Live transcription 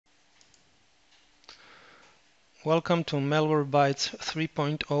Welcome to Malwarebytes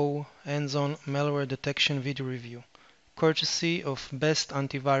 3.0 hands-on malware detection video review, courtesy of Best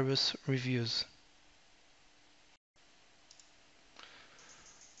Antivirus Reviews.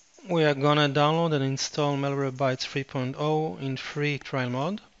 We are gonna download and install Malwarebytes 3.0 in free trial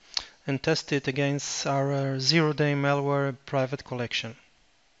mode and test it against our zero-day malware private collection.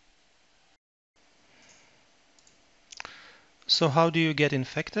 So how do you get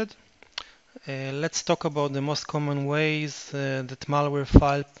infected? Let's talk about the most common ways that malware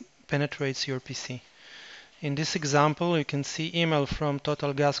file penetrates your PC. In this example, you can see email from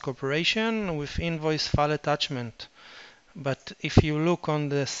Total Gas Corporation with invoice file attachment. But if you look on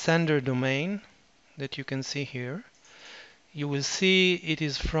the sender domain that you can see here, you will see it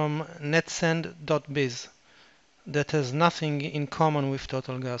is from netsend.biz. That has nothing in common with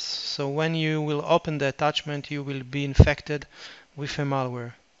Total Gas. So when you will open the attachment, you will be infected with a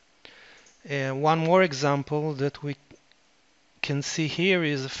malware. One more example that we can see here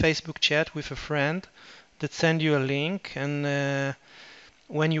is a Facebook chat with a friend that send you a link, and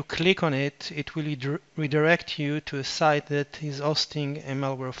when you click on it, it will redirect you to a site that is hosting a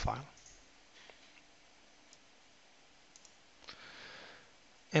malware file.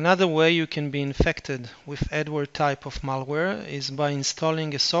 Another way you can be infected with adware type of malware is by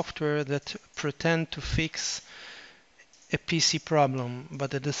installing a software that pretend to fix a PC problem,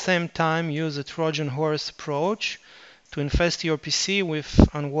 but at the same time use a Trojan horse approach to infest your PC with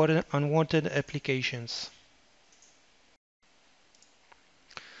unwanted applications.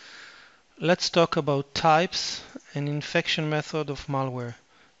 Let's talk about types and infection method of malware.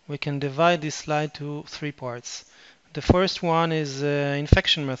 We can divide this slide to three parts. The first one is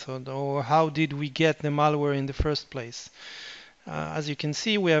infection method, or how did we get the malware in the first place. As you can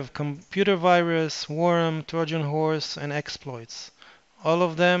see, we have computer virus, worm, Trojan horse, and exploits. All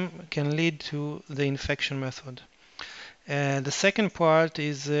of them can lead to the infection method. The second part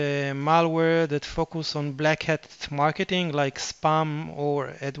is malware that focus on black hat marketing like spam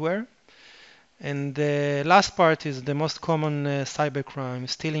or adware. And the last part is the most common cybercrime,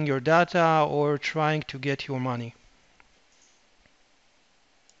 stealing your data or trying to get your money.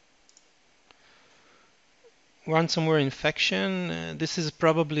 Ransomware infection, this is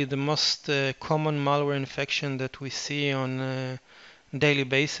probably the most common malware infection that we see on a daily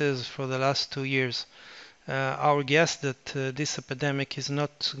basis for the last 2 years. Our guess that this epidemic is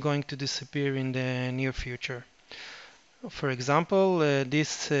not going to disappear in the near future. For example,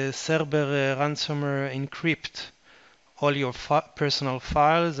 this Cerber ransomware encrypt all your personal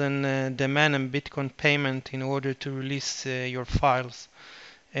files and demand a Bitcoin payment in order to release your files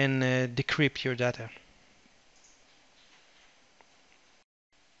and decrypt your data.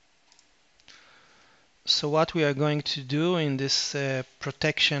 So what we are going to do in this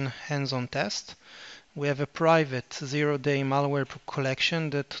protection hands-on test, we have a private zero-day malware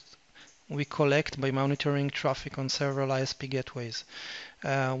collection that we collect by monitoring traffic on several ISP gateways.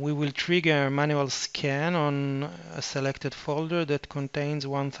 We will trigger a manual scan on a selected folder that contains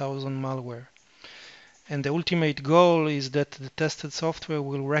 1000 malware. And the ultimate goal is that the tested software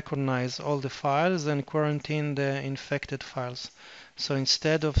will recognize all the files and quarantine the infected files. So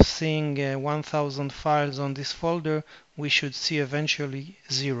instead of seeing 1000 files on this folder, we should see eventually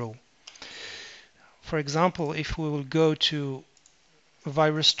 0. For example, if we will go to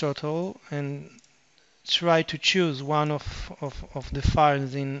VirusTotal and try to choose one of the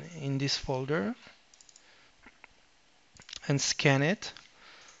files in this folder and scan it,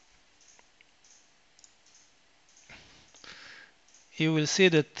 you will see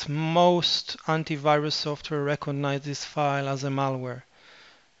that most antivirus software recognize this file as a malware.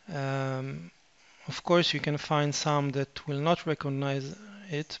 Of course, you can find some that will not recognize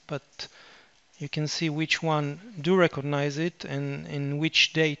it, but you can see which one do recognize it and in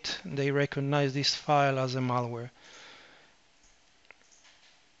which date they recognize this file as a malware.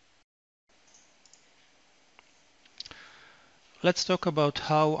 Let's talk about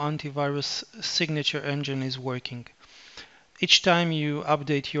how antivirus signature engine is working. Each time you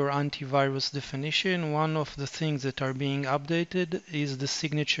update your antivirus definition, one of the things that are being updated is the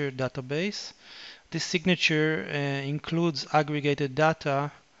signature database. This signature includes aggregated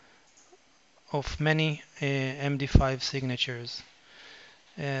data of many MD5 signatures.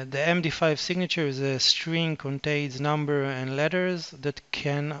 The MD5 signature is a string contains number and letters that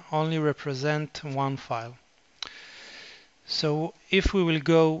can only represent one file. So if we will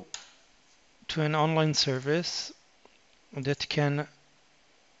go to an online service that can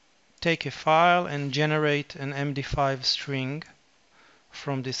take a file and generate an MD5 string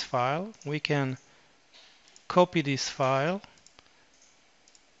from this file, we can copy this file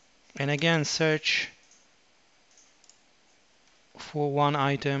and again search for one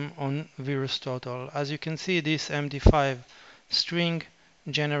item on VirusTotal. As you can see, this MD5 string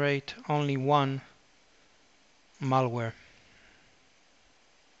generates only one malware.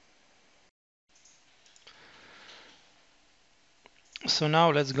 So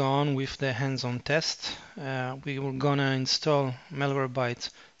now let's go on with the hands-on test. We are gonna install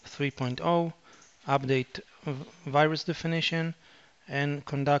Malwarebytes 3.0, update virus definition, and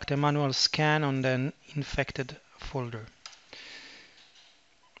conduct a manual scan on the infected folder.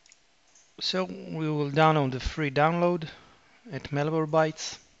 So we will download the free download at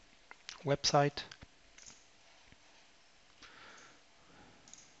Malwarebytes website.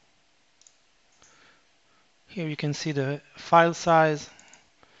 Here you can see the file size,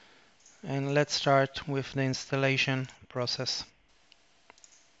 and let's start with the installation process.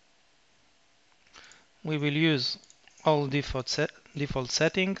 We will use all default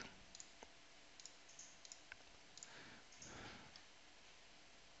setting.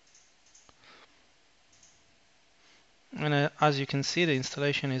 And as you can see, the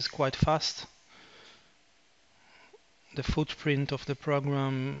installation is quite fast. The footprint of the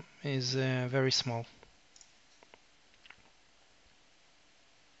program is very small.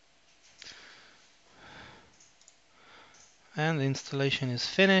 And the installation is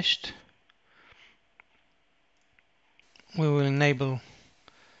finished. We will enable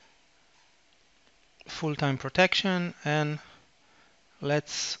full-time protection, and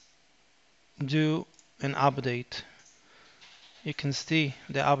let's do an update. You can see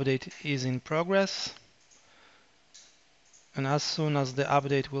the update is in progress, and as soon as the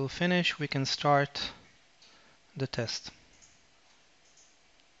update will finish, we can start the test.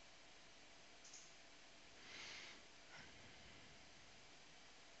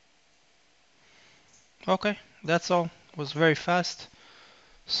 Okay, that's all. It was very fast.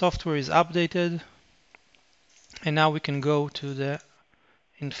 Software is updated, and now we can go to the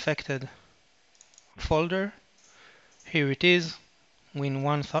infected folder. Here it is with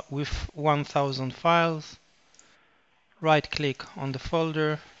 1000 files. Right click on the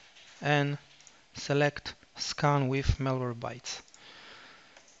folder and select Scan with Malwarebytes.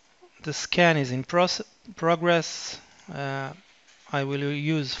 The scan is in progress. I will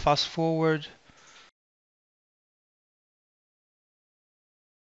use fast forward.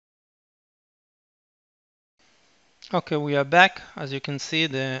 Okay, we are back. As you can see,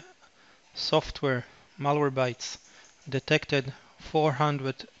 the software Malwarebytes detected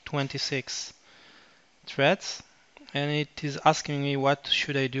 426 threats, and it is asking me what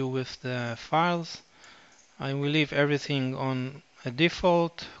should I do with the files. I will leave everything on a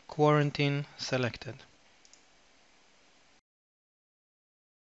default, quarantine selected.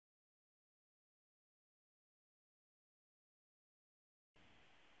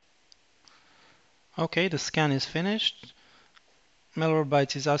 Okay, the scan is finished.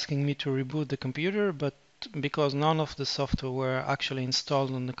 Malwarebytes is asking me to reboot the computer, but because none of the software were actually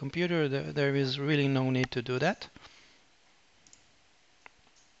installed on the computer, there is really no need to do that.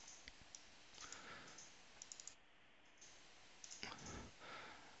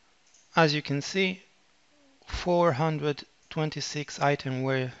 As you can see, 426 items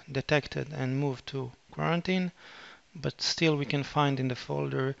were detected and moved to quarantine, but still we can find in the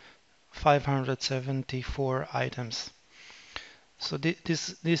folder 574 items. So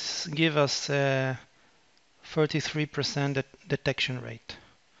this gives us a 33% detection rate.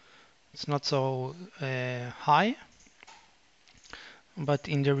 It's not so high, but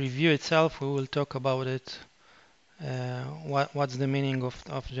in the review itself we will talk about it, what's the meaning of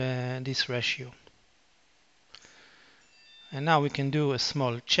this ratio. And now we can do a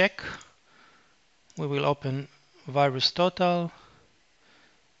small check. We will open VirusTotal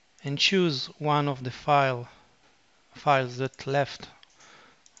and choose one of the files that left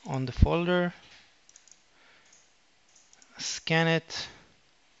on the folder, scan it,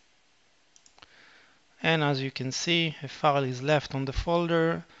 and as you can see, a file is left on the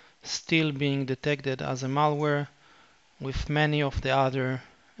folder, still being detected as a malware with many of the other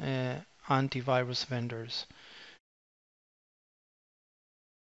antivirus vendors.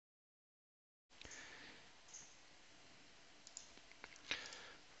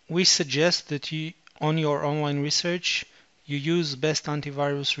 We suggest that on your online research, you use Best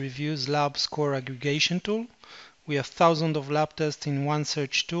Antivirus Reviews Lab Score Aggregation tool. We have thousands of lab tests in one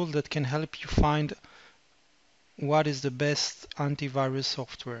search tool that can help you find what is the best antivirus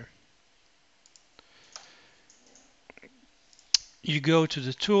software. You go to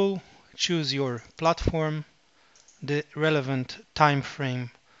the tool, choose your platform, the relevant time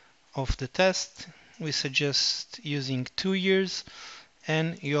frame of the test. We suggest using 2 years,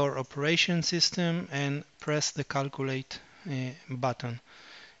 and your operation system, and press the calculate button.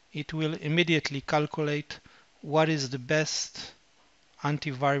 It will immediately calculate what is the best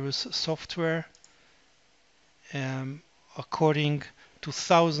antivirus software according to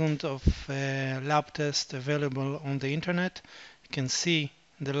thousands of lab tests available on the internet. You can see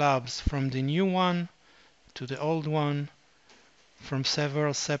the labs from the new one to the old one from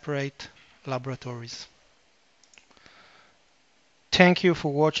several separate laboratories. Thank you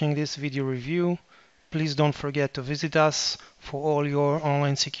for watching this video review. Please don't forget to visit us for all your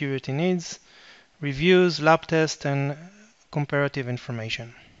online security needs, reviews, lab tests, and comparative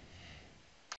information.